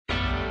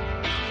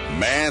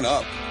Man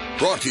Up,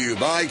 brought to you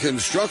by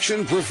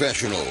Construction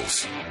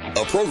Professionals,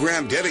 a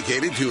program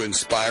dedicated to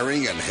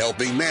inspiring and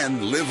helping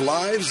men live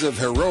lives of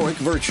heroic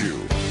virtue.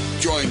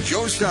 Join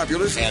Joe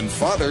Stopulus and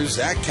Father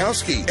Zach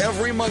Kowski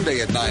every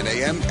Monday at 9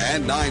 a.m.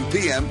 and 9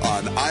 p.m.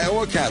 on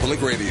Iowa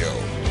Catholic Radio.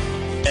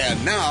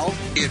 And now,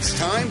 it's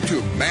time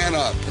to Man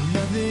Up.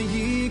 Another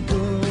year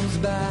goes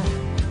by,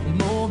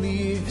 more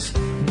beers,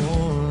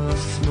 more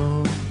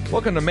smoke.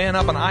 Welcome to Man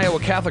Up on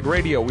Iowa Catholic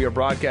Radio. We are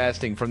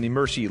broadcasting from the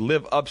Mercy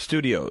Live Up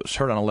Studios,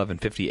 heard on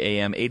 1150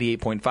 AM,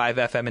 88.5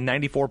 FM, and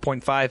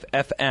 94.5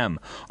 FM.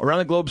 Around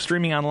the globe,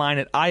 streaming online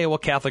at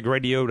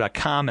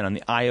iowacatholicradio.com and on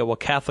the Iowa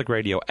Catholic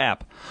Radio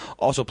app.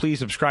 Also, please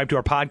subscribe to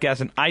our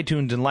podcast on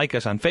iTunes and like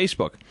us on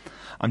Facebook.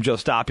 I'm Joe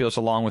Stopulus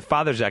along with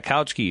Father Zach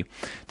Kowski.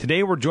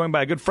 Today we're joined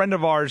by a good friend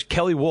of ours,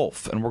 Kelly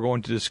Wolfe, and we're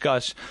going to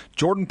discuss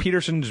Jordan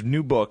Peterson's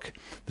new book,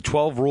 The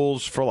 12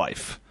 Rules for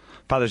Life.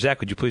 Father Zach,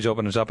 would you please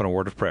open us up in a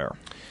word of prayer?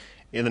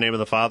 In the name of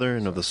the Father,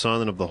 and of the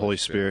Son, and of the Holy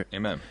Spirit.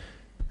 Amen.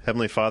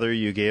 Heavenly Father,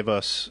 you gave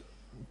us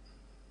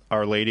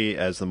Our Lady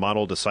as the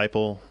model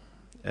disciple,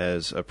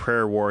 as a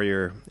prayer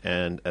warrior,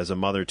 and as a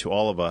mother to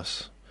all of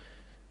us.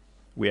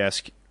 We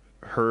ask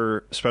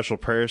her special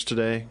prayers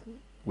today.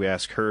 We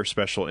ask her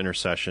special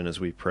intercession as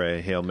we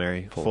pray. Hail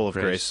Mary, full of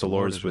grace, the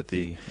Lord is with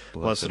thee.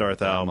 Blessed art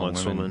thou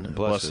amongst women.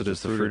 Blessed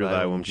is the fruit of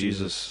thy womb,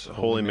 Jesus.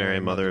 Holy Mary,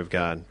 Mother of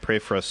God, pray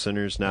for us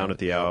sinners now and at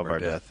the hour of our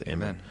death.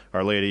 Amen.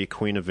 Our Lady,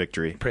 Queen of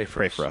Victory, pray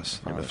for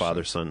us. In the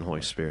Father, Son, and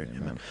Holy Spirit.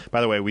 Amen.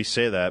 By the way, we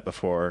say that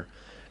before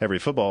every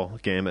football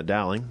game at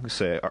Dowling. We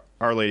say,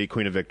 Our Lady,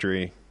 Queen of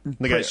Victory.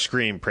 The guys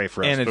scream, pray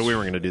for us, but we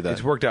weren't going to do that.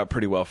 It's worked out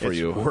pretty well for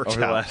you over the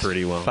last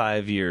pretty well.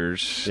 5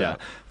 years. Yeah.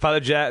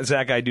 Father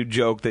Zach, I do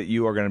joke that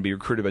you are going to be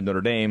recruited by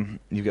Notre Dame.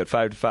 You've got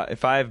five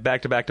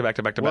back-to-back state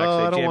championships.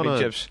 I don't want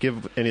to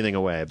give anything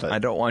away, but I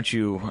don't want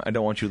you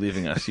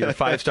leaving us. You're a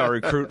 5-star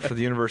recruit for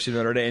the University of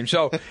Notre Dame.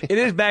 So it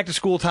is back to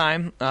school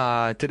time.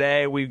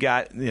 Today we've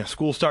got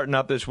school starting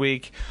up this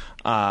week.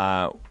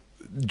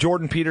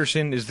 Jordan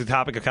Peterson is the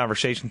topic of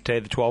conversation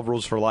today, the 12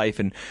 Rules for Life.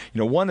 And,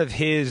 one of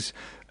his,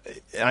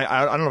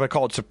 I don't know if I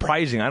call it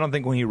surprising. I don't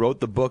think when he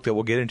wrote the book that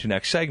we'll get into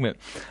next segment,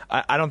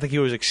 I don't think he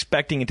was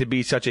expecting it to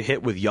be such a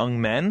hit with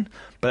young men,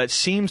 but it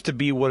seems to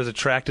be what has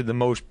attracted the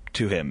most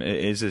to him,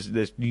 is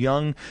this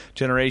young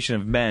generation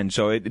of men.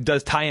 So it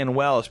does tie in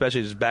well,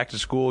 especially as it's back to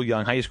school,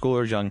 young high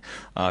schoolers, young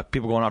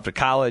people going off to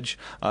college,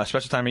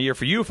 special time of year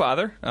for you,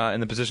 Father, in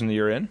the position that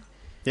you're in.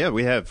 Yeah,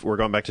 we're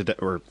going back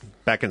we're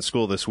back in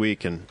school this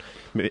week and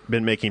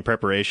been making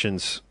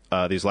preparations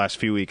these last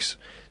few weeks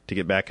to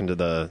get back into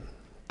the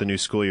new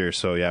school year.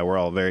 So yeah, we're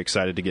all very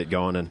excited to get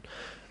going. And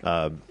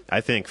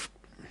I think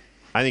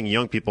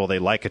young people, they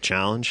like a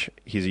challenge.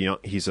 He's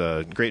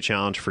a great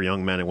challenge for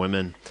young men and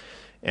women.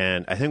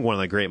 And I think one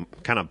of the great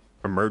kind of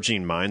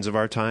emerging minds of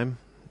our time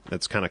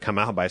that's kind of come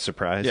out by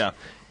surprise. Yeah.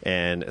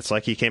 And it's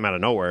like he came out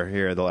of nowhere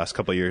here the last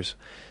couple of years.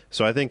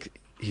 So I think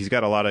he's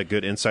got a lot of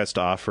good insights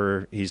to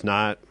offer. He's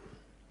not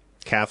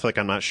Catholic.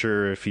 I'm not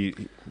sure if he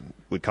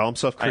would call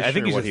himself Christian. I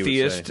think he's a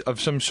theist of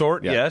some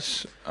sort, yeah.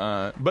 Yes.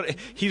 But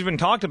he's been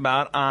talked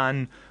about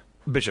on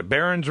Bishop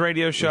Barron's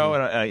radio show,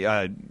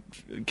 and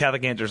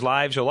Catholic Answers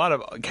Live. So a lot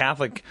of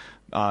Catholic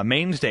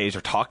mainstays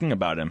are talking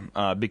about him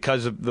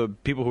because of the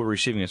people who are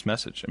receiving his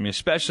message. I mean,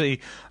 especially,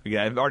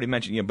 again, I've already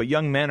mentioned, but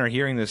young men are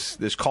hearing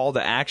this call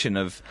to action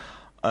of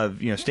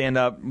stand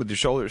up with your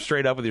shoulders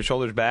straight up, with your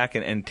shoulders back,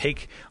 and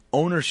take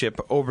ownership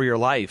over your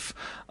life.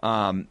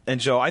 And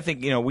so I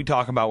think, we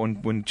talk about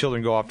when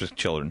kids go off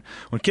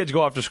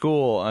to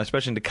school,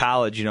 especially into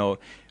college,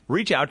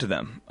 reach out to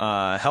them,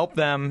 help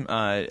them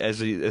as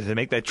they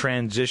make that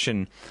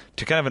transition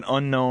to kind of an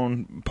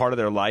unknown part of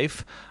their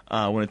life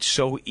when it's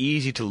so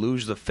easy to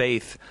lose the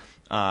faith.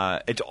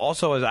 It's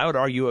also, as I would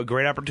argue, a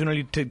great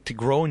opportunity to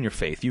grow in your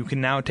faith. You can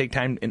now take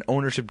time and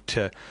ownership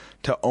to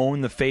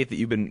own the faith that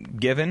you've been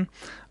given.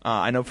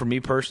 I know for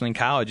me personally in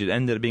college, it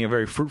ended up being a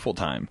very fruitful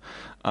time.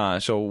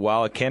 So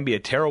while it can be a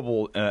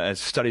terrible, as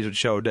studies would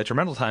show,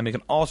 detrimental time, it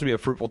can also be a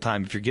fruitful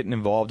time if you're getting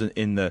involved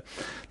in the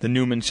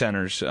Newman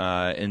Centers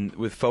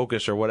with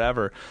Focus or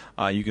whatever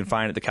you can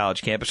find at the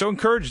college campus. So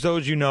encourage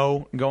those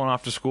going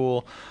off to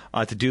school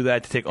to do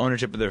that, to take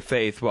ownership of their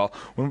faith. Well,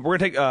 we're going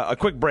to take a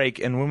quick break,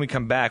 and when we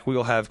come back, we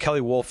will have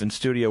Kelly Wolfe in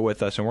studio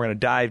with us, and we're going to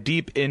dive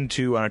deep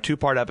into, on a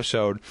 2-part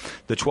episode,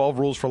 The 12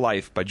 Rules for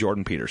Life by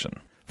Jordan Peterson.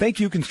 Thank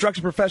you,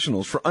 Construction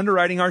Professionals, for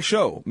underwriting our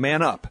show,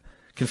 Man Up.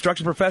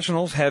 Construction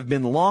Professionals have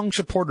been long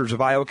supporters of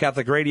Iowa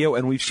Catholic Radio,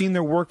 and we've seen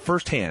their work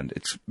firsthand.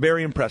 It's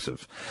very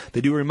impressive. They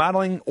do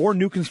remodeling or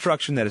new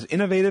construction that is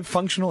innovative,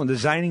 functional, and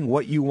designing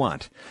what you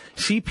want.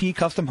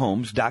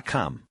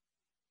 CPCustomHomes.com.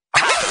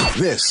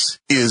 This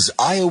is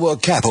Iowa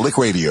Catholic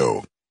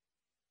Radio.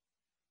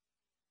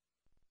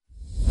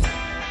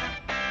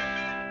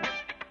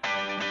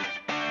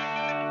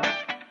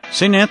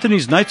 St.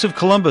 Anthony's Knights of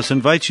Columbus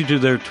invites you to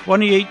their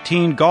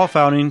 2018 golf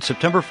outing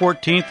September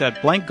 14th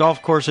at Blank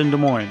Golf Course in Des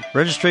Moines.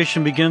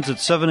 Registration begins at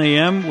 7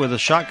 a.m. with a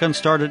shotgun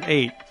start at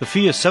 8. The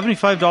fee is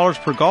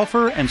 $75 per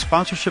golfer and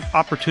sponsorship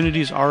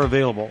opportunities are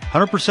available.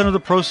 100% of the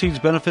proceeds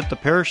benefit the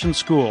parish and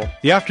school.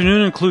 The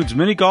afternoon includes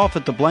mini golf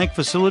at the Blank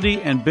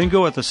facility and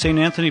bingo at the St.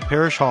 Anthony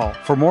Parish Hall.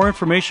 For more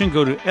information,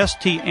 go to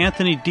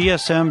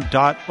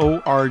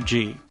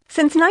stanthonydsm.org.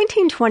 Since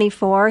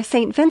 1924,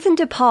 St. Vincent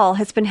de Paul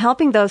has been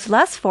helping those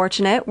less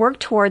fortunate work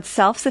towards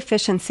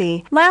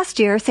self-sufficiency. Last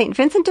year, St.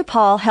 Vincent de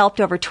Paul helped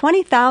over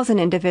 20,000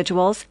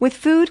 individuals with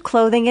food,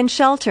 clothing, and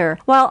shelter,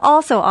 while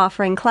also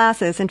offering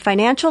classes in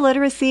financial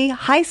literacy,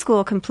 high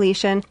school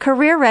completion,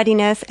 career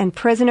readiness, and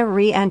prisoner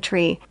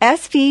re-entry.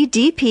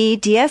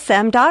 svdpdsm.org,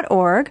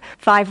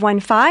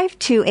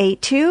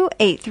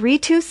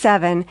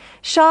 515-282-8327.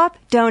 Shop,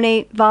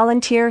 donate,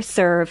 volunteer,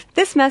 serve.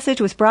 This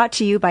message was brought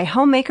to you by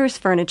Homemakers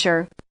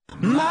Furniture.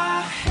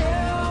 My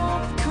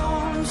help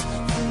comes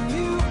from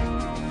you.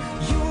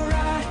 You're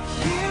right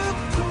here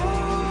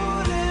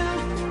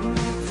pulling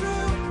me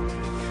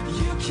through.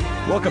 You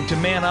can. Welcome to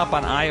Man Up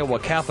on Iowa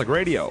Catholic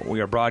Radio. We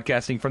are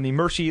broadcasting from the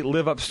Mercy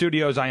Live Up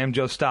Studios. I am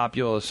Joe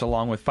Stopulus,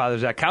 along with Father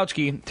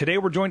Zakowski. Today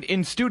we're joined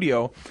in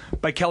studio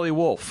by Kelly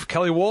Wolfe.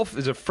 Kelly Wolfe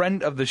is a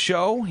friend of the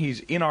show. He's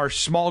in our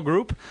small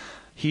group.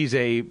 He's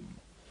a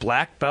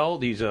black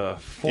belt. He's a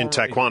in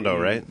Taekwondo,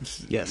 right?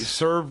 Yes. He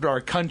served our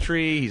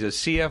country. He's a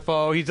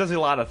CFO. He does a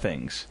lot of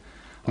things.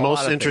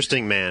 Most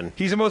interesting man.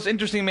 He's the most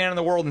interesting man in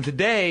the world. And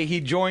today he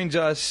joins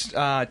us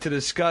to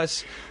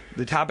discuss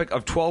the topic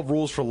of 12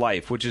 Rules for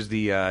Life, which is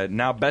the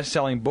now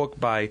best-selling book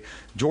by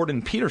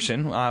Jordan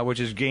Peterson, which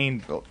has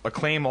gained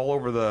acclaim all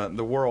over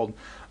the world.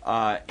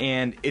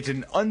 And it's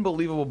an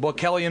unbelievable book.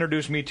 Kelly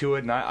introduced me to it,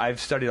 and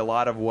I've studied a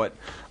lot of what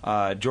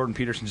Jordan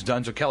Peterson's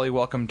done. So, Kelly,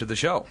 welcome to the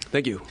show.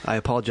 Thank you. I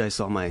apologize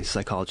to all my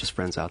psychologist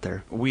friends out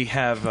there. We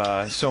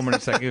have so many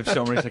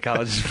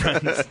psychologist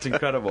friends. It's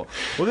incredible.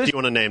 Well, Do you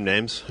want to name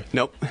names?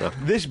 Nope. No.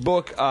 This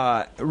book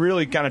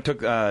really kind of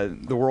took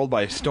the world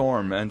by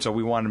storm, and so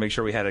we wanted to make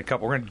sure we had a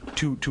couple. We're going to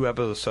do two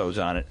episodes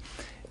on it.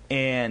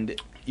 And,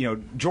 you know,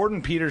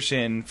 Jordan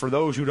Peterson, for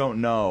those who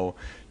don't know,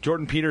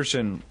 Jordan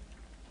Peterson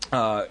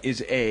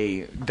is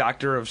a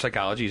doctor of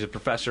psychology. He's a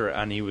professor,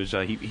 and he was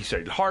he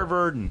studied at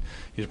Harvard, and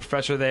he was a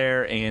professor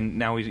there. And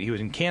now he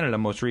was in Canada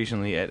most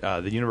recently at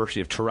the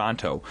University of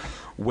Toronto,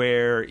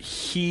 where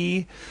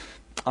he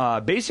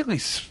basically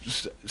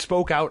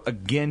spoke out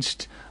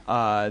against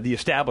the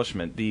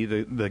establishment.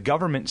 The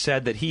government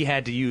said that he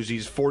had to use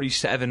these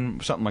 47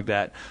 something like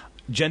that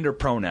gender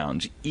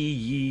pronouns,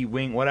 ye,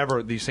 wing,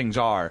 whatever these things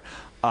are,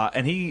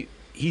 and he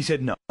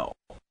said no,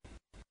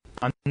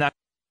 I'm not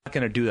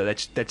going to do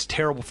that. That's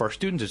terrible for our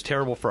students. It's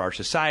terrible for our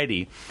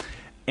society.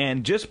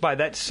 And just by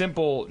that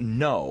simple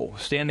no,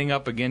 standing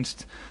up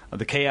against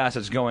the chaos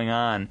that's going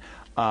on,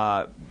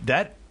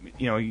 that,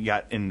 you know, he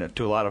got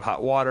into a lot of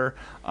hot water.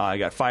 He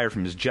got fired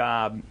from his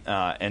job,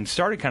 and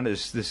started kind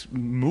of this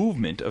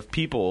movement of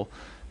people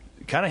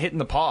kind of hitting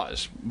the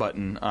pause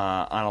button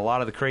on a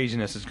lot of the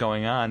craziness that's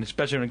going on,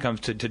 especially when it comes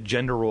to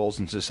gender roles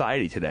in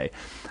society today.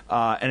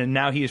 And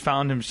now he has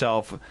found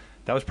himself.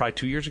 That was probably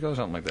 2 years ago,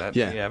 something like that.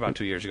 Yeah, about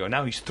 2 years ago.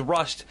 Now he's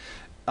thrust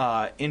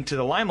into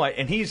the limelight,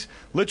 and he's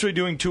literally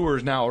doing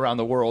tours now around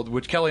the world,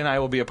 which Kelly and I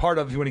will be a part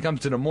of when he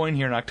comes to Des Moines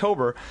here in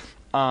October.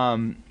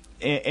 And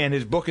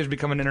his book has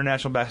become an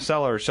international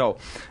bestseller. So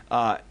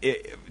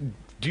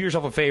do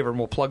yourself a favor, and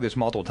we'll plug this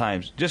multiple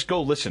times. Just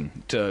go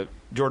listen to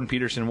Jordan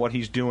Peterson, what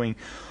he's doing.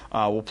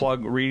 We'll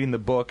plug reading the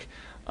book.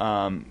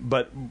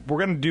 But we're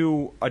going to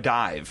do a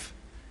dive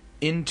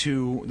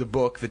into the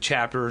book, the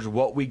chapters,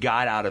 what we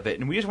got out of it.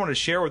 And we just want to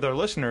share with our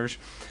listeners,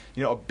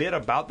 you know, a bit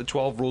about the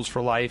 12 Rules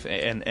for Life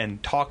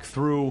and talk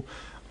through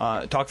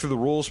the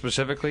rules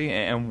specifically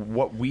and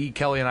what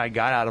Kelly and I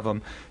got out of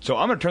them. So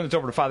I'm going to turn this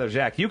over to Father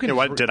Zach. You can.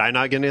 What, did I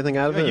not get anything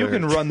out of it? You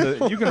can run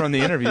the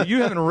interview.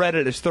 You haven't read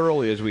it as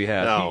thoroughly as we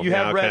have. No, you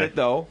have read it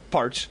though,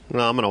 parts.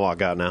 No, I'm going to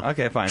walk out now.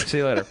 Okay, fine. See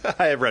you later.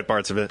 I have read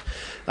parts of it.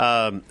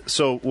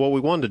 So what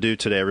we wanted to do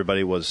today,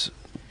 everybody, was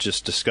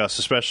just discuss,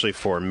 especially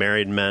for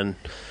married men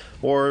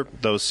or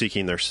those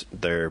seeking their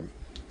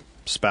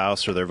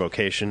spouse or their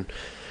vocation,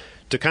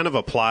 to kind of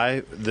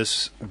apply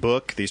this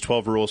book, these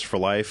 12 Rules for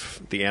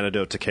Life, the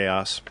antidote to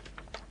chaos,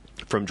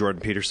 from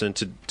Jordan Peterson,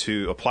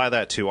 to apply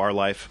that to our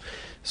life.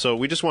 So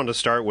we just wanted to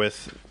start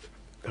with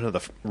kind of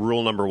the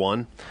rule number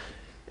 1.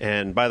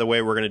 And by the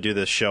way, we're going to do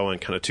this show in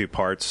kind of 2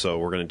 parts, so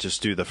we're going to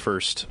just do the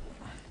first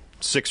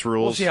 6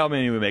 rules. We'll see how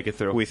many we make it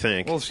through. We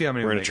think. We'll see how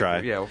many we're going to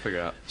try. Yeah, we'll figure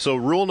it out. So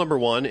rule number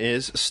 1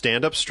 is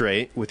stand up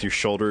straight with your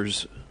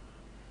shoulders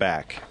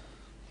back.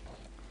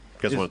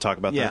 You guys want to talk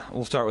about that? Yeah,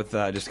 we'll start with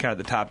just kind of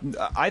the top.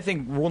 I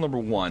think rule number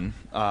 1,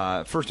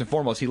 first and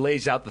foremost, he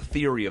lays out the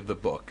theory of the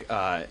book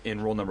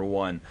in rule number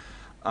 1,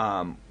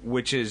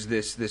 which is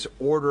this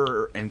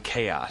order and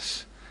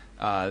chaos.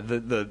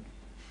 The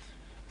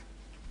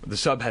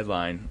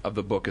subheadline of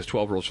the book is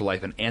 12 Rules for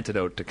Life, an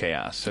antidote to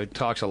chaos. So it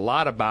talks a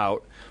lot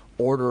about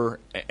order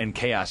and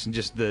chaos and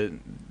just the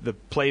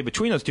play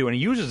between those two, and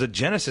he uses the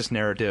Genesis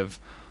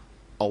narrative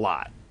a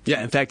lot.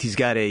 Yeah, in fact, he's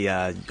got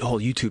a whole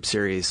YouTube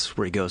series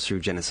where he goes through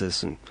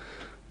Genesis, and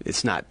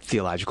it's not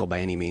theological by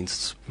any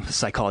means. It's a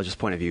psychologist's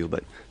point of view,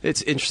 but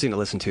it's interesting to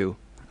listen to.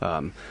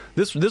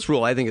 This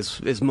rule, I think,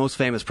 is most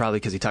famous probably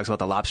because he talks about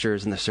the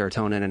lobsters and the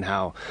serotonin and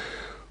how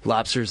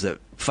lobsters that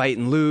fight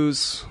and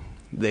lose,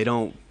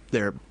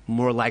 they're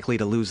more likely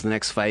to lose the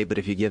next fight, but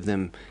if you give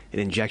them an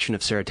injection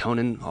of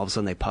serotonin, all of a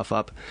sudden they puff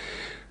up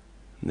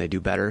and they do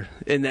better.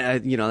 And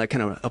that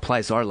kind of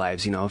applies to our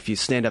lives. If you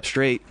stand up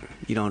straight,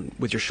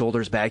 with your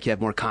shoulders back, you have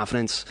more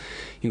confidence.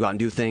 You can go out and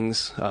do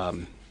things.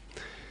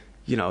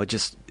 It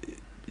just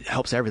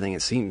helps everything,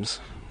 it seems.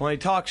 Well, he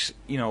talks,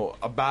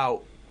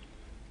 about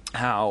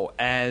how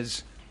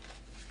as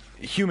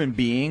human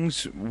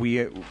beings,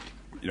 we,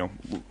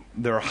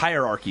 there are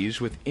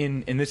hierarchies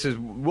within, and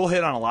we'll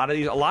hit on a lot of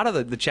these. A lot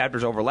of the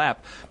chapters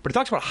overlap, but it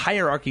talks about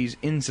hierarchies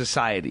in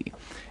society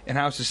and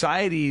how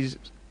societies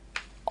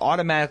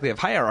automatically have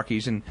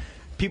hierarchies, and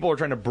people are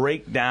trying to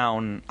break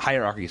down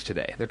hierarchies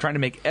today. They're trying to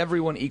make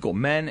everyone equal.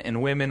 Men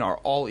and women are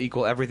all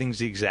equal. Everything's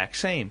the exact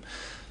same.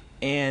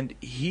 And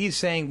he's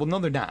saying, well, no,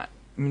 they're not.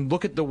 I mean,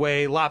 look at the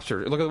way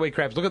lobsters, look at the way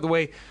crabs, look at the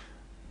way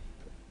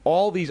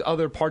all these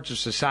other parts of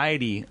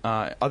society,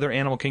 other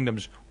animal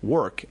kingdoms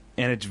work,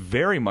 and it's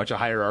very much a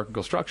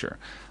hierarchical structure.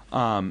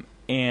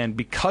 And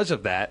because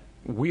of that,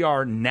 we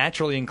are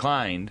naturally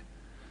inclined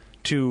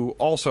to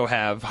also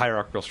have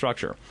hierarchical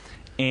structure.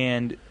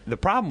 And the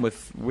problem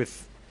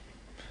with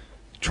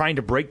trying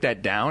to break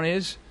that down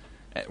is,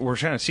 we're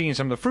kind of seeing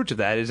some of the fruits of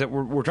that, is that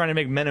we're trying to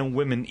make men and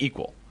women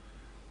equal,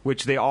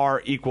 which they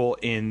are equal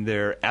in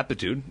their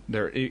aptitude.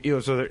 They're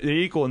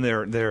equal in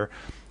their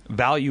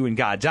value in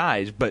God's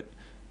eyes, but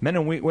men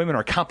and women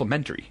are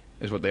complementary,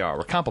 is what they are.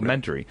 We're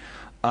complementary.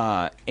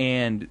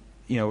 And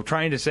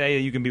trying to say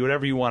you can be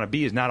whatever you want to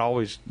be is not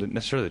always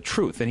necessarily the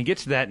truth. And he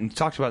gets to that and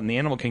talks about in the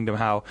animal kingdom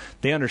how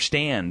they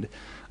understand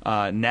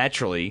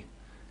naturally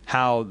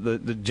how the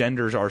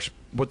genders are,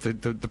 what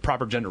the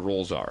proper gender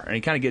roles are. And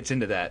he kind of gets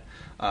into that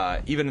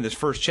even in this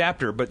first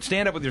chapter. But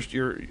stand up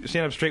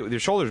straight with your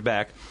shoulders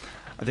back,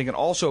 I think, can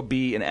also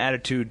be an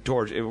attitude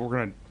towards, if we're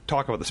going to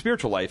talk about the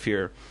spiritual life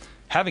here,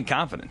 having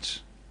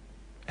confidence.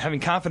 Having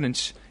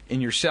confidence in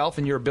yourself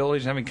and your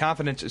abilities, and having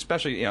confidence,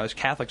 especially as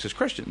Catholics, as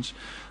Christians,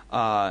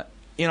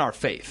 in our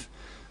faith.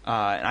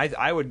 And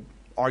I would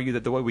argue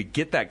that the way we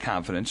get that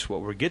confidence,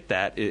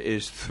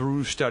 is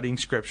through studying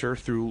Scripture,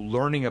 through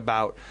learning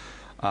about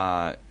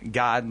God,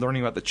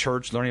 learning about the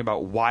church, learning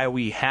about why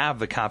we have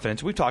the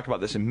confidence. We've talked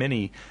about this in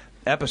many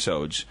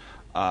episodes.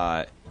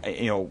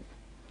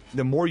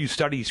 The more you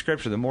study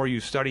Scripture, the more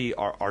you study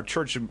our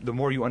church, the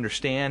more you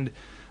understand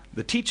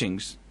the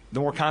teachings,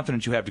 the more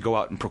confidence you have to go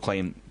out and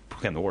proclaim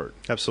the word.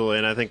 Absolutely.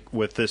 And I think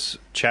with this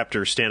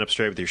chapter, Stand Up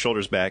Straight with Your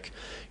Shoulders Back,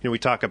 we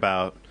talk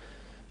about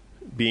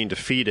being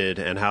defeated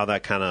and how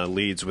that kind of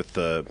leads with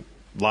the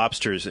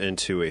lobsters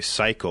into a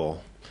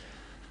cycle,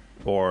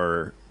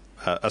 or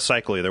a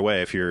cycle either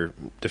way. If you're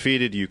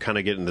defeated, you kind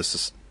of get in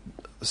this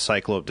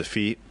cycle of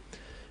defeat.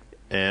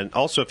 And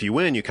also, if you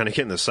win, you kind of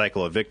get in the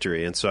cycle of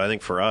victory. And so I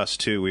think for us,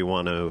 too, we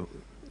want to,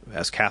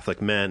 as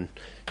Catholic men,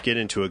 get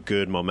into a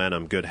good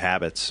momentum, good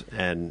habits.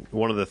 And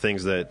one of the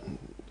things that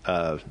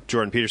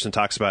Jordan Peterson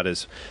talks about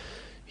is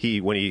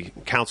when he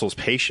counsels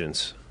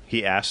patients,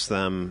 he asks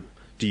them,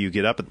 do you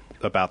get up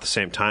about the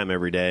same time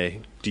every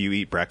day? Do you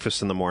eat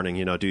breakfast in the morning?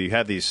 Do you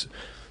have these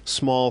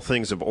small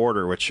things of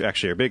order, which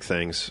actually are big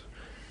things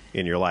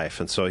in your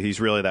life? And so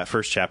that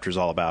first chapter is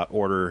all about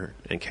order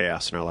and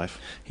chaos in our life.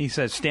 He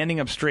says standing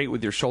up straight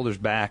with your shoulders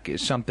back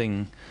is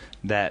something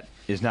that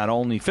is not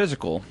only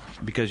physical,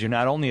 because you're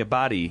not only a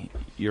body,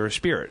 you're a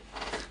spirit,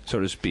 so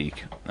to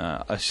speak,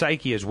 a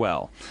psyche as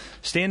well.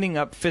 Standing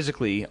up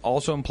physically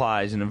also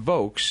implies and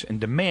invokes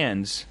and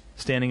demands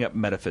standing up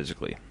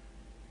metaphysically.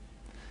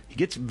 He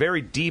gets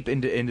very deep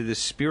into this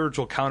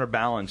spiritual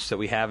counterbalance that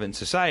we have in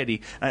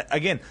society.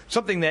 Again,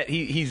 something that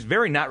he's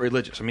very not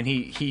religious. I mean,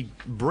 he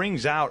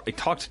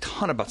talks a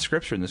ton about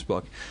Scripture in this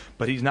book,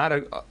 but he's not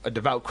a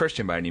devout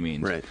Christian by any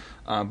means. Right.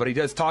 But he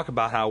does talk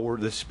about how we're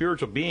the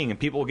spiritual being, and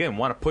people, again,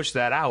 want to push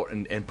that out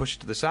and push it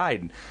to the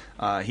side.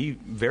 He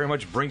very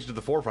much brings it to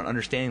the forefront,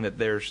 understanding that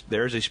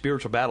there's a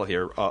spiritual battle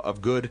here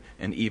of good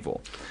and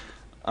evil.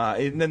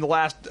 And then the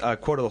last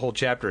quote of the whole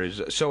chapter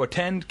is, so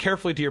attend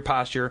carefully to your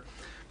posture,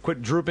 quit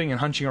drooping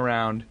and hunching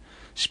around,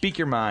 speak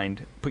your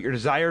mind, put your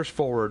desires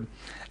forward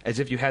as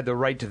if you had the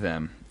right to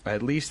them,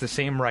 at least the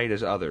same right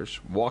as others.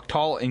 Walk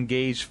tall and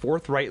gaze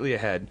forthrightly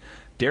ahead,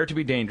 dare to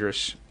be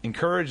dangerous,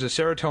 encourage the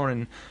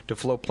serotonin to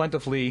flow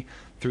plentifully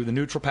through the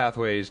neutral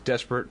pathways,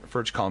 desperate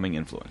for its calming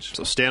influence.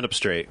 So stand up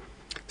straight.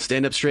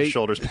 Stand up straight.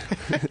 Shoulders.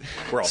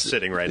 We're all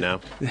sitting right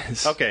now.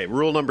 Okay,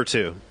 rule number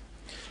 2.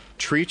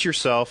 Treat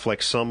yourself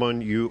like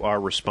someone you are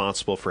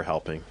responsible for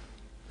helping.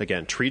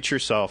 Again, treat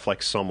yourself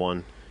like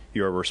someone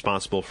you are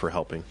responsible for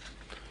helping.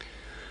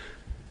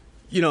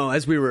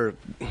 As we were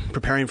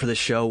preparing for this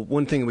show,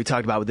 one thing we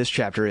talked about with this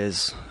chapter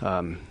is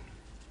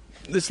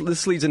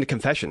this leads into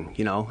confession.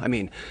 I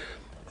mean,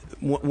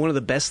 one of the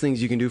best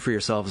things you can do for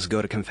yourself is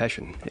go to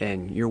confession,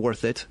 and you're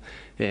worth it.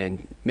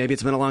 And maybe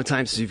it's been a long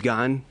time since you've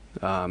gone.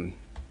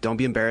 don't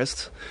be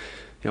embarrassed.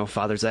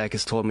 Father Zach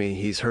has told me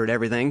he's heard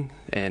everything,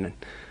 and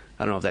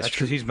I don't know if that's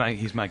true. He's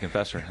my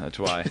confessor. That's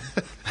why.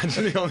 That's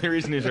the only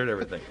reason he's heard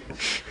everything.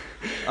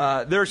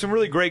 There are some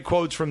really great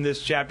quotes from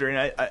this chapter,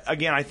 and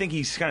I think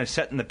he's kind of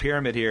setting the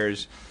pyramid here.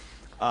 Is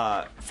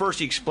first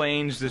he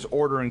explains this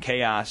order and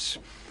chaos,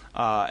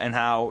 and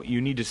how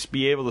you need to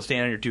be able to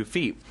stand on your 2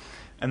 feet.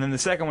 And then the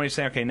second one, he's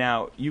saying, okay,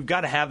 now you've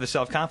got to have the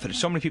self-confidence.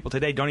 So many people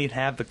today don't even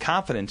have the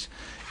confidence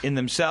in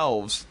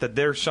themselves that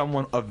they're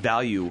someone of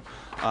value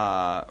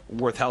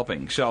worth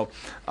helping. So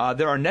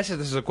this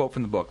is a quote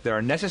from the book, there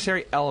are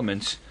necessary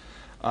elements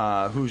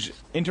whose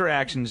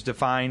interactions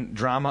define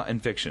drama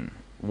and fiction.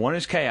 One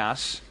is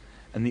chaos,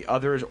 and the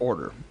other is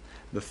order.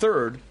 The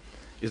third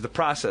is the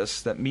process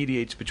that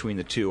mediates between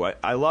the two.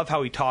 I love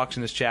how he talks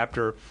in this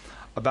chapter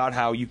about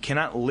how you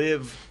have to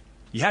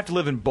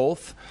live in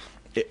both.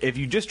 If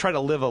you just try to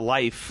live a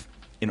life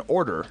in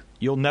order,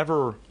 you'll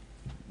never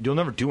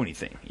do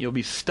anything. You'll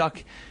be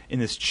stuck in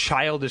this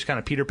childish kind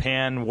of Peter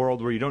Pan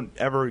world where you don't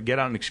ever get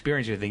out and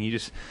experience anything. You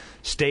just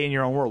stay in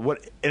your own world.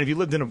 And if you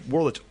lived in a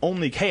world that's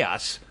only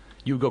chaos,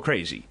 you would go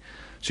crazy.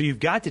 So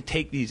you've got to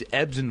take these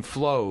ebbs and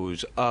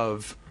flows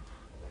of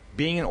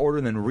being in order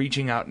and then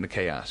reaching out into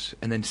chaos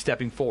and then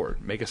stepping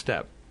forward, make a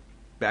step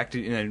back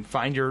to, and then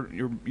find your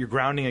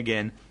grounding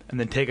again, and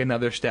then take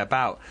another step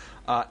out.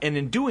 And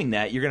in doing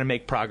that, you're going to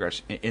make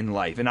progress in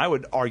life. And I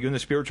would argue in the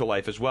spiritual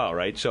life as well,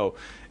 right? So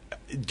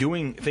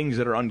doing things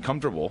that are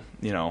uncomfortable,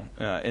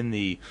 in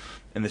the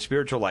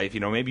spiritual life,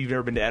 maybe you've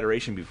never been to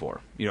adoration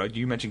before.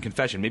 You mentioned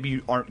confession. Maybe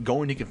you aren't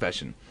going to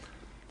confession.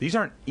 These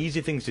aren't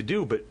easy things to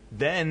do, but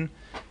then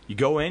you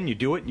go in, you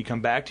do it, and you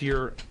come back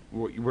to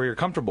where you're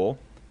comfortable,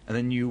 and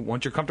then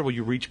once you're comfortable,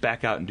 you reach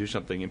back out and do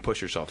something and push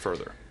yourself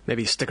further.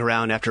 Maybe stick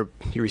around after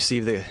you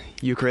receive the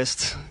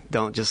Eucharist.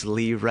 Don't just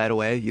leave right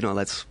away.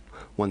 That's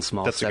one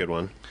small step. That's a good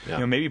one.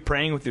 Yeah. Maybe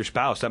praying with your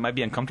spouse, that might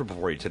be uncomfortable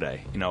for you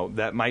today.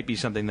 That might be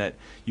something that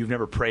you've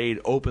never prayed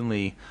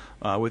openly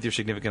with your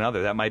significant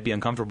other. That might be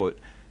uncomfortable.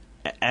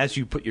 But as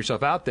you put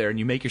yourself out there and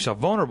you make yourself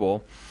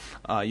vulnerable,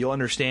 you'll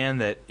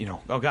understand that,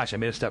 oh gosh, I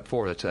made a step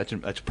forward.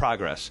 That's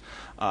progress.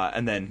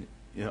 And then,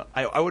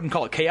 I wouldn't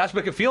call it chaos,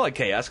 but it can feel like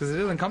chaos because it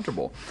is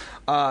uncomfortable.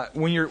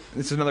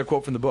 This is another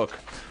quote from the book.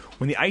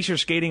 When the ice you're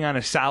skating on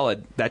is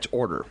solid, that's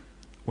order.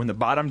 When the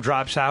bottom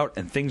drops out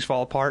and things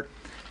fall apart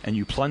and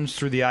you plunge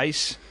through the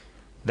ice,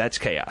 that's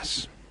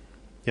chaos.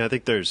 Yeah, I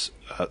think there's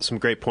some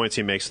great points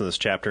he makes in this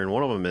chapter, and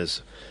one of them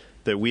is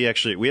that we have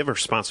a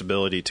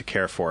responsibility to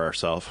care for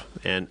ourselves.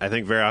 And I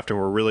think very often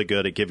we're really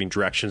good at giving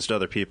directions to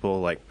other people,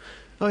 like,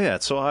 oh yeah,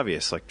 it's so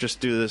obvious, like just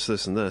do this,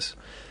 this, and this.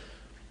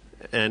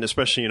 And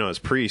especially, as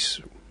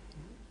priests,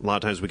 a lot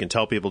of times we can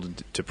tell people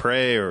to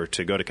pray or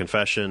to go to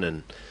confession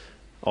and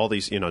all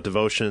these,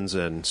 devotions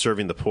and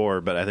serving the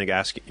poor. But I think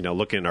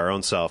looking at our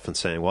own self and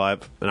saying, well,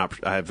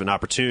 I have an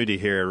opportunity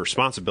here, a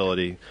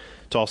responsibility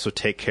to also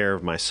take care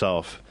of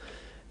myself.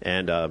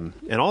 And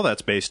all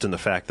that's based in the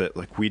fact that,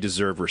 like, we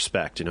deserve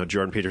respect.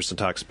 Jordan Peterson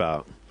talks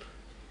about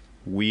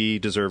we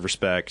deserve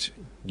respect,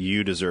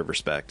 you deserve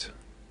respect.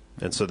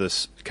 And so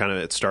this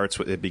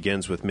it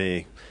begins with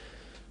me.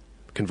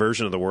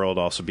 Conversion of the world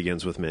also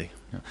begins with me.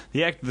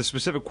 The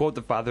specific quote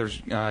the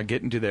Father's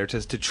getting to there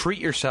says, to treat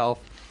yourself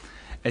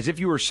as if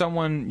you were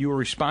someone you were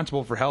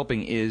responsible for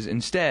helping is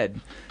instead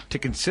to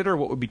consider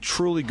what would be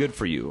truly good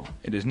for you.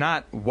 It is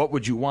not what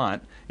would you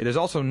want. It is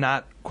also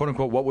not, quote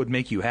unquote, what would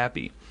make you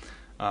happy.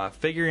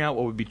 Figuring out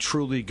what would be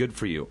truly good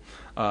for you.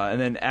 And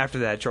then after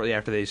that, shortly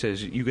after that, he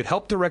says, you could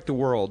help direct the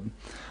world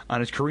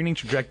on its careening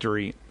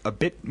trajectory a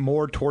bit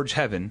more towards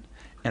heaven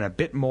and a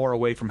bit more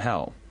away from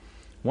hell.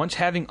 Once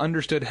having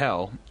understood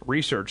hell,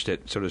 researched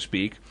it, so to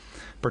speak,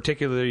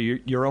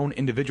 particularly your own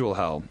individual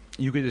hell,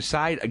 you could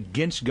decide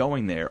against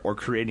going there or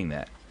creating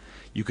that.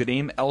 You could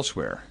aim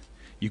elsewhere.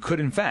 You could,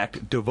 in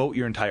fact, devote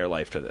your entire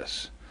life to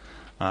this.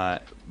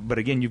 But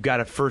again, you've got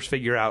to first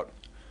figure out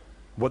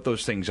what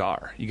those things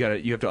are.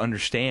 You have to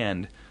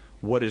understand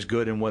what is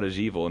good and what is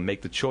evil, and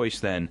make the choice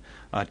then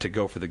to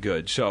go for the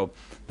good. So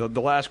the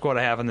last quote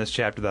I have in this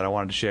chapter that I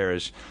wanted to share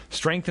is,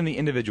 strengthen the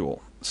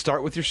individual.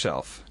 Start with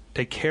yourself.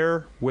 Take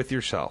care with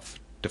yourself.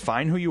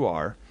 Define who you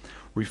are.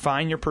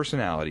 Refine your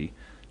personality.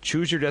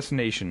 Choose your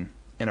destination,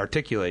 and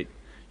articulate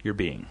your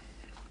being.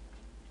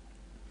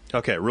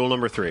 Okay, rule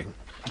number 3.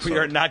 We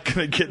are not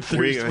going to get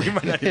through. We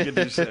might not even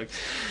get through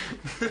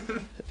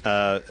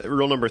 6.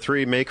 Rule number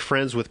 3, make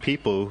friends with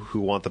people who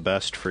want the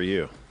best for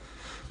you.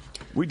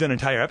 We've done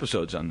entire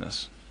episodes on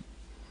this.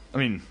 I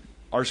mean,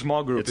 our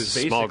small group is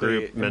basically small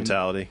group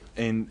mentality.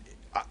 And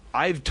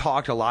I've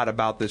talked a lot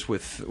about this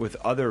with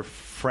other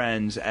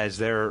friends as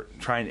they're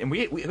trying, and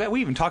we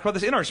even talked about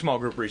this in our small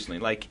group recently.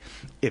 Like,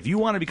 if you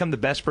want to become the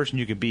best person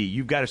you can be,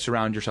 you've got to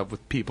surround yourself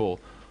with people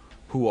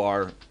who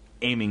are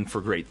aiming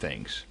for great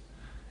things.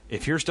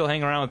 If you're still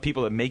hanging around with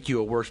people that make you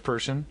a worse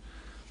person,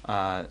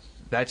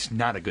 that's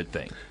not a good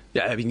thing.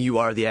 Yeah, I mean, you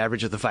are the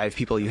average of the 5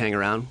 people you hang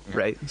around,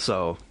 right?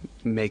 So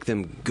make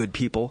them good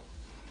people.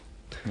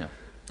 Yeah.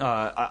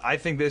 I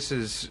think this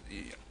is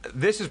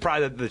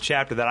probably the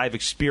chapter that I've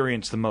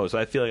experienced the most.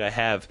 I feel like I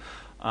have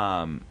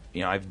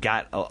I've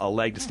got a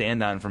leg to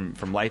stand on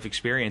from life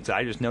experience.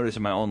 I just noticed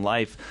in my own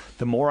life,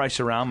 the more I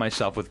surround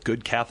myself with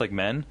good Catholic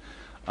men.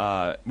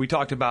 We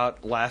talked about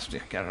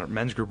at our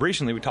men's group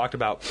recently. We talked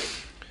about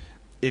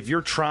if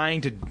you're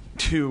trying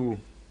to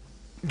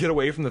get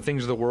away from the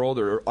things of the world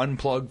or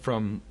unplug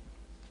from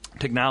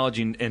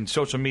technology and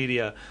social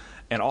media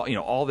and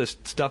all this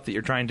stuff that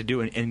you're trying to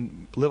do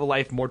and live a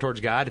life more towards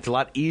God, it's a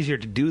lot easier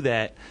to do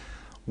that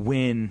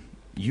when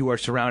you are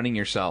surrounding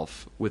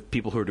yourself with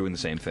people who are doing the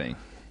same thing.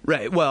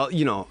 Right. Well,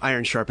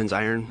 iron sharpens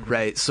iron,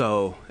 right?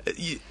 So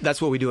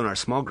that's what we do in our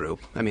small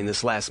group. I mean,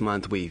 this last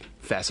month we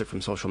fasted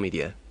from social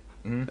media.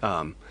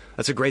 Mm-hmm.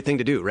 That's a great thing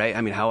to do, right?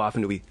 I mean, how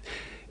often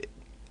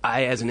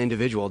I, as an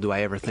individual, do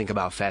I ever think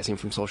about fasting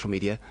from social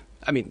media?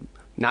 I mean,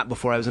 not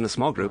before I was in a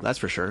small group, that's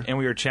for sure. And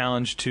we were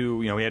challenged to,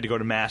 we had to go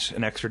to Mass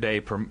an extra day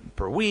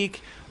per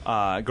week,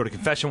 go to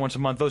confession once a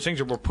month. Those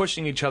things we're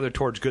pushing each other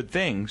towards good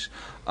things.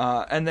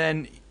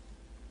 And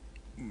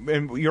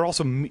you're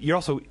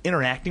also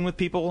interacting with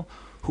people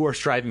who are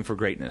striving for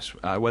greatness,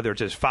 whether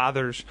it's as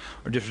fathers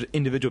or just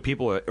individual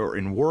people or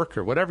in work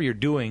or whatever you're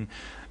doing.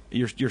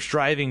 You're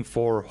striving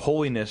for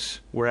holiness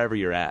wherever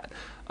you're at.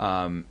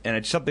 And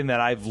it's something that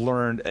I've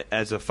learned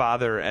as a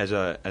father, as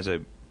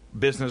a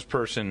business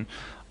person,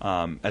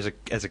 as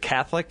a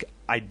Catholic.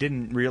 I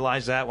didn't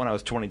realize that when I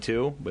was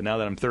 22, but now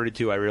that I'm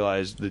 32, I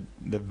realize the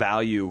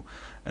value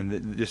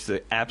and just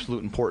the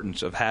absolute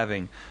importance of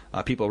having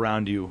people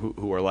around you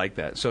who are like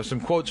that. So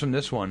some quotes from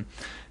this one.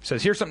 It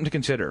says, here's something to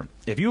consider.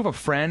 If you have a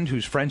friend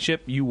whose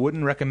friendship you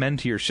wouldn't recommend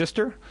to your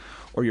sister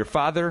or your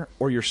father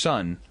or your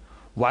son,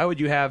 why would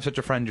you have such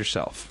a friend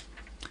yourself?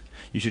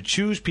 You should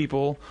choose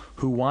people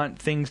who want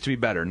things to be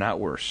better, not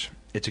worse.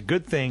 It's a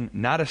good thing,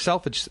 not a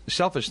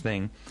selfish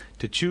thing,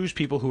 to choose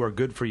people who are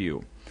good for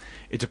you.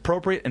 It's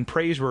appropriate and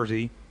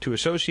praiseworthy to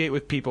associate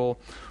with people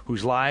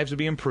whose lives would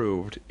be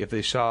improved if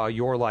they saw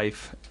your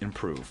life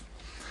improve.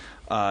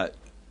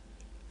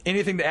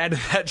 Anything to add to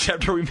that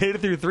chapter? We made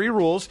it through 3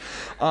 rules.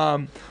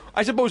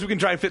 I suppose we can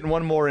try and fit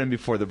one more in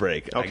before the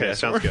break. Okay,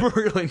 sounds good.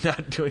 We're really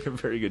not doing a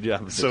very good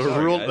job of this.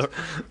 So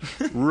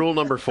rule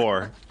number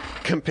 4,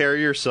 compare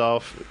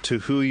yourself to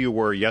who you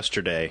were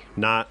yesterday,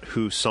 not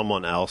who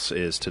someone else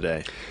is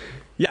today.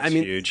 Yeah, It's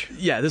huge.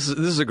 Yeah, this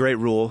is a great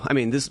rule. I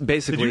mean, this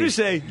basically. Did you just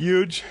say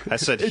huge? I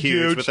said It's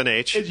huge with an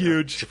H. It's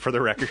huge. For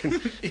the record.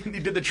 He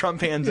did the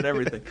Trump hands and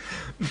everything.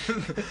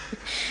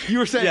 You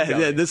were saying,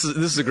 yeah, this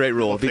is a great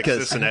rule Fix because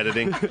this in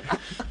editing.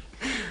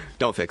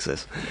 don't fix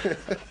this.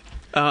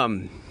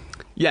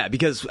 Yeah,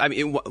 because I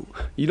mean,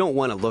 you don't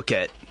want to look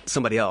at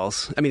somebody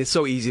else. I mean, it's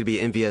so easy to be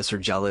envious or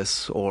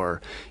jealous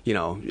or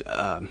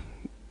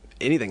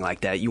anything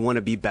like that. You want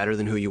to be better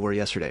than who you were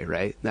yesterday,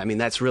 right? I mean,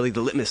 that's really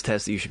the litmus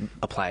test that you should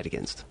apply it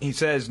against. He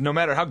says, no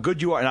matter how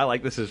good you are, and I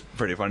like this is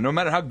pretty fun, no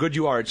matter how good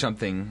you are at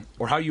something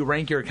or how you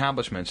rank your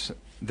accomplishments,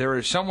 there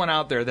is someone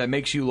out there that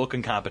makes you look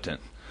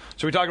incompetent.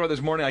 So we talked about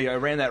this morning, I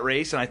ran that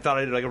race, and I thought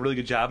I did like a really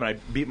good job, and I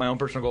beat my own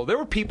personal goal. There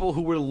were people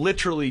who were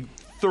literally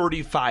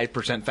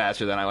 35%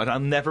 faster than I was.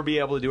 I'll never be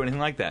able to do anything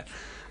like that.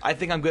 I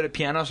think I'm good at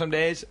piano some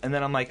days, and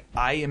then I'm like,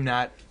 I am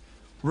not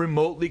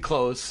remotely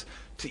close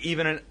to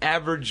even an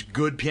average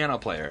good piano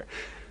player.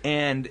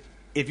 And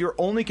if you're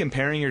only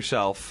comparing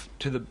yourself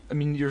to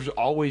you're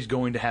always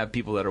going to have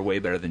people that are way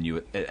better than you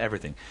at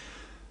everything.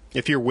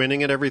 If you're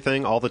winning at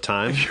everything all the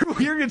time,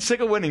 you're getting sick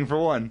of winning, for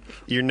one.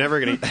 You're never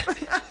going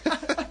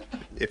to.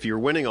 If you're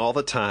winning all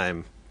the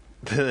time,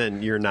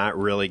 then you're not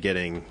really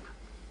getting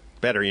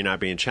better. You're not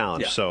being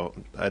challenged. Yeah. So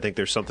I think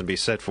there's something to be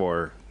said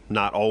for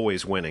not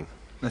always winning.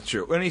 That's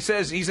true. And he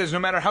says, no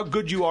matter how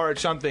good you are at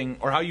something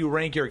or how you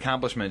rank your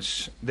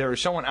accomplishments, there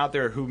is someone out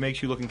there who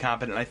makes you look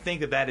incompetent. And I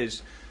think that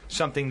is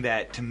something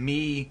that, to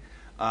me,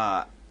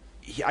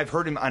 I've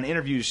heard him on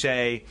interviews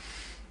say,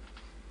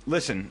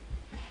 listen,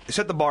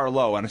 set the bar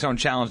low. And someone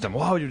challenged him,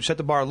 why would you set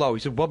the bar low? He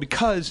said, well,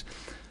 because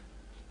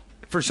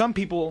for some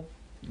people,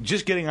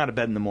 just getting out of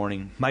bed in the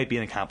morning might be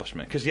an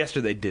accomplishment. Because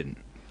yesterday they didn't.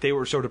 They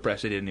were so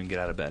depressed they didn't even get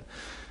out of bed.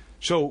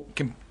 So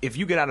if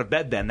you get out of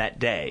bed then that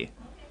day,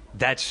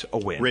 that's a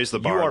win. Raise the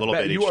bar a little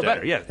bit each You are day.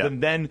 better, yeah.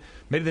 Then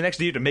maybe the next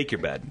day you have to make your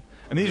bed.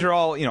 And these are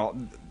all,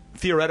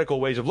 theoretical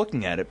ways of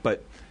looking at it.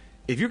 But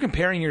if you're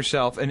comparing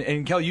yourself,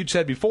 and Kelly, you'd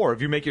said before,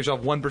 if you make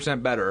yourself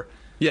 1% better.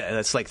 Yeah,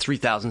 that's like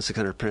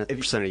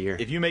 3,600% a year.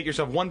 If you make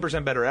yourself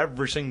 1% better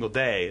every single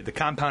day, the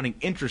compounding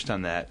interest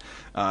on that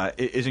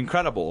is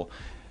incredible.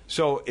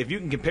 So if you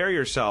can compare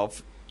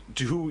yourself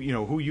to who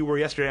you were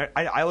yesterday,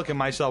 I look at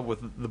myself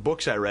with the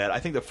books I read. I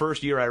think the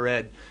first year I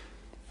read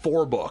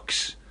 4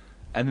 books.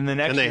 And then the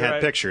next year, they had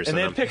pictures. And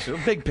they had pictures,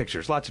 big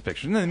pictures, lots of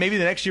pictures. And then maybe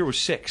the next year was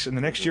 6, and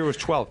the next year was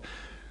 12.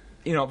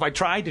 If I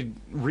tried to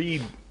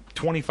read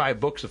 25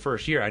 books the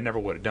first year, I never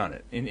would have done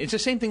it. And it's the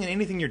same thing in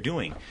anything you're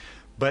doing.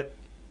 But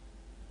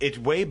it's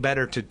way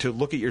better to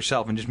look at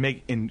yourself and just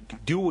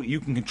do what you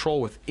can control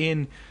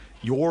within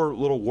your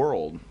little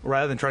world,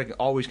 rather than try to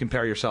always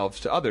compare yourselves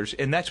to others.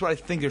 And that's what I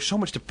think. There's so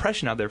much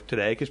depression out there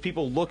today because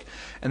people look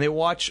and they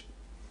watch,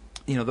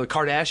 the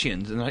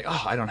Kardashians, and they're like,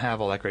 oh, I don't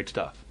have all that great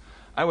stuff.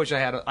 I wish I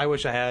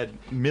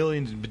had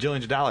millions and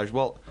bajillions of dollars.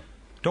 Well,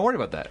 Don't worry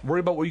about that. Worry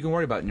about what you can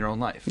worry about in your own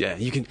life. Yeah,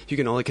 you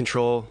can only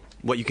control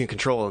what you can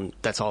control, and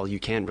that's all you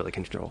can really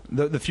control.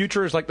 The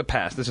future is like the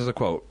past. This is a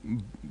quote.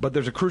 But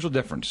there's a crucial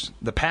difference.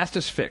 The past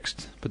is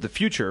fixed, but the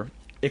future,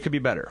 it could be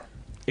better.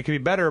 It could be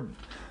better.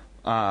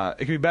 It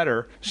could be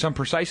better some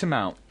precise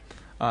amount.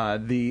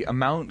 The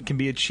amount can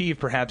be achieved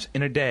perhaps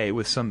in a day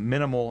with some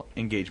minimal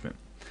engagement.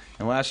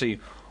 And lastly,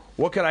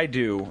 what could I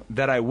do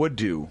that I would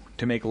do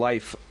to make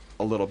life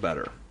a little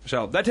better?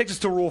 So that takes us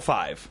to Rule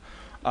 5.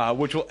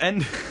 Which will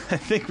end. I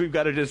think we're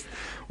going to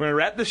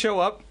wrap the show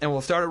up, and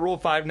we'll start at Rule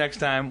 5 next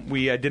time.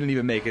 We didn't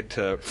even make it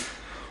to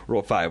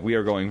Rule 5. We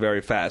are going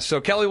very fast.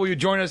 So, Kelly, will you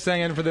join us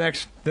then for the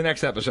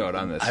next episode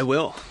on this? I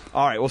will.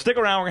 All right. Well, stick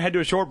around. We're going to head to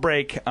a short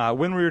break.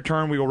 When we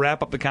return, we will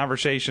wrap up the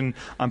conversation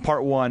on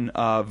Part 1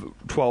 of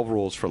 12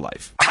 Rules for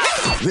Life.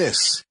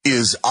 This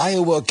is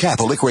Iowa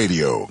Catholic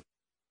Radio.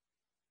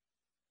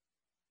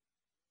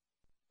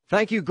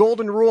 Thank you,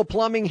 Golden Rule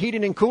Plumbing,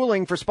 Heating, and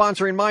Cooling, for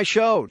sponsoring my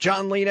show.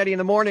 John Lee and Eddie in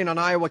the morning on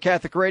Iowa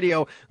Catholic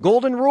Radio.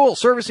 Golden Rule,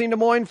 servicing Des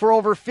Moines for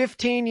over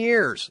 15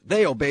 years.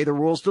 They obey the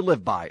rules to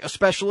live by,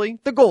 especially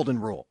the Golden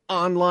Rule.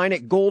 Online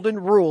at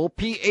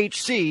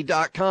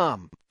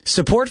goldenrulephc.com.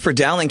 Support for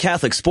Dowling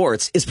Catholic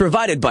Sports is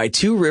provided by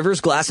Two Rivers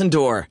Glass and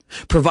Door,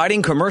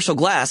 providing commercial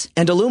glass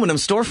and aluminum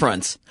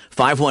storefronts.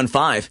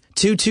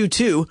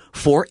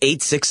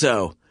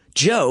 515-222-4860.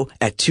 Joe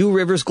at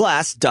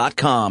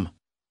tworiversglass.com.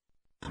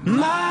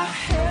 My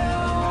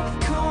help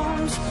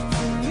comes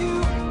from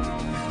you.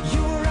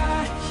 You're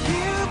right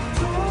here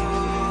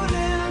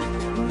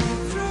pulling me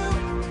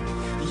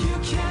through. You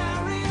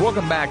carry.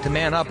 Welcome back to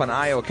Man Up on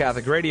Iowa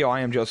Catholic Radio.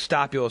 I am Joe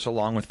Stopulus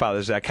along with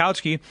Father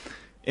Zakowski.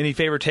 Any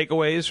favorite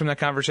takeaways from that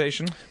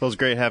conversation? Well, it was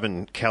great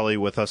having Kelly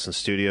with us in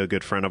studio, a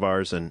good friend of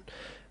ours. And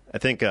I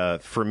think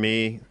for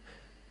me,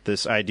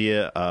 this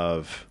idea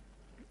of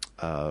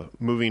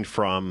moving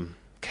from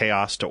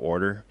chaos to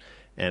order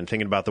and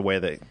thinking about the way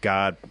that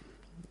God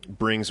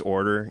brings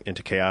order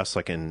into chaos,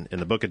 like in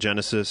the book of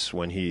Genesis,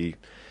 when he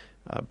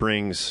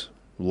brings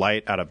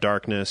light out of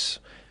darkness,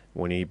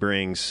 when he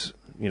brings,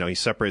 he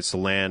separates the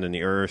land and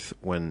the earth,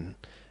 when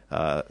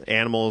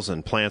animals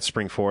and plants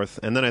spring forth.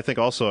 And then I think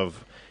also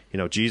of,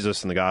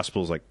 Jesus in the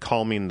Gospels, like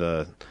calming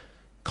the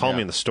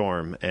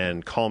storm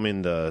and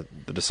calming the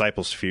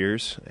disciples'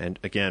 fears. And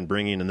again,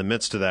 bringing in the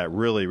midst of that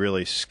really,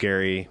 really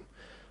scary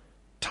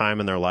time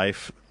in their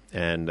life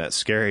and that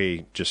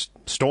scary just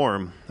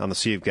storm on the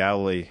Sea of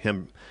Galilee,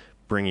 him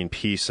bringing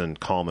peace and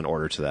calm and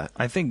order to that.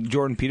 I think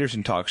Jordan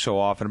Peterson talks so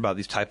often about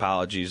these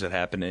typologies that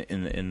happen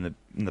in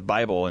the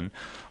Bible and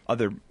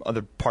other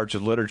parts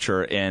of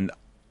literature. And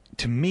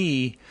to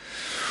me,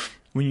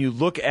 when you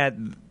look at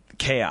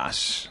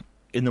chaos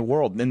in the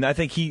world, and I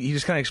think he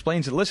just kind of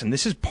explains it. Listen,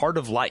 this is part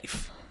of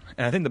life,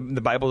 and I think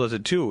the Bible does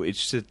it too.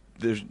 It's just,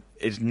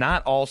 it's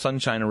not all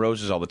sunshine and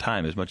roses all the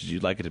time, as much as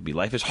you'd like it to be.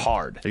 Life is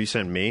hard. Are you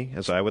saying me,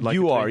 as I would like?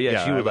 You it are, to be? yes.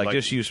 Yeah, you would like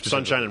just you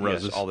sunshine and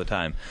roses all the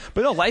time.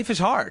 But no, life is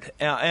hard,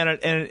 and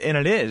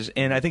it is.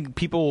 And I think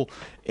people,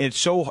 it's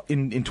so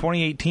in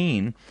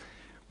 2018,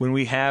 when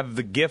we have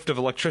the gift of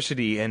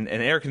electricity and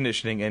air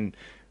conditioning and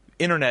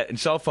internet and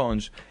cell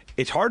phones,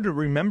 it's hard to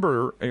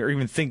remember or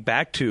even think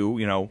back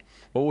to,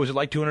 what was it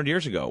like 200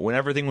 years ago when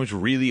everything was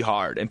really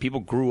hard and people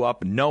grew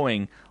up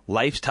knowing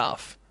life's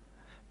tough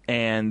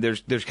and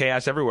there's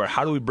chaos everywhere.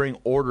 How do we bring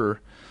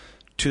order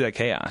to that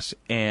chaos?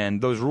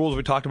 And those rules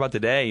we talked about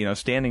today,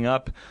 standing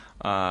up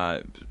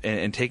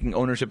and taking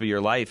ownership of your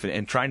life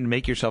and trying to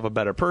make yourself a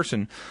better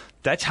person,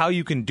 that's how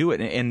you can do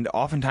it. And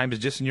oftentimes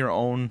it's just in your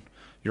own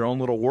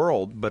little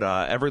world, but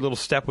every little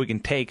step we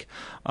can take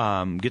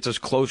gets us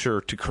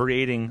closer to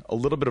creating a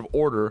little bit of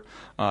order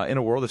in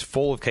a world that's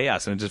full of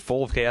chaos, and it's as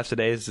full of chaos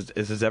today as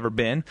it's ever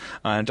been.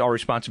 And it's our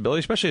responsibility,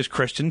 especially as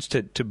Christians,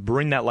 to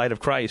bring that light of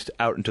Christ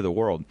out into the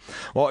world.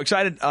 Well,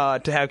 excited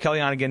to have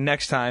Kelly on again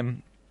next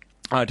time.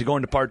 To go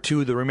into part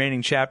 2, the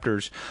remaining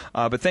chapters.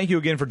 But thank you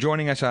again for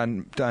joining us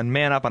on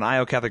Man Up on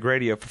Iowa Catholic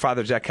Radio. For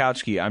Father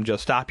Zakowski, I'm Joe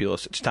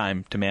Stopulus. It's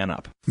time to man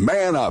up.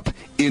 Man Up,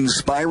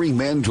 inspiring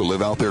men to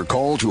live out their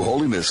call to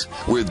holiness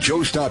with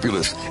Joe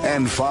Stopulus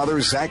and Father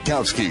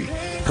Zakowski.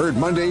 Heard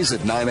Mondays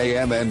at 9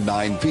 a.m. and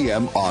 9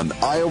 p.m. on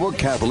Iowa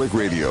Catholic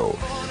Radio.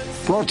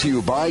 Brought to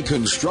you by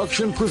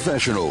Construction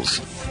Professionals.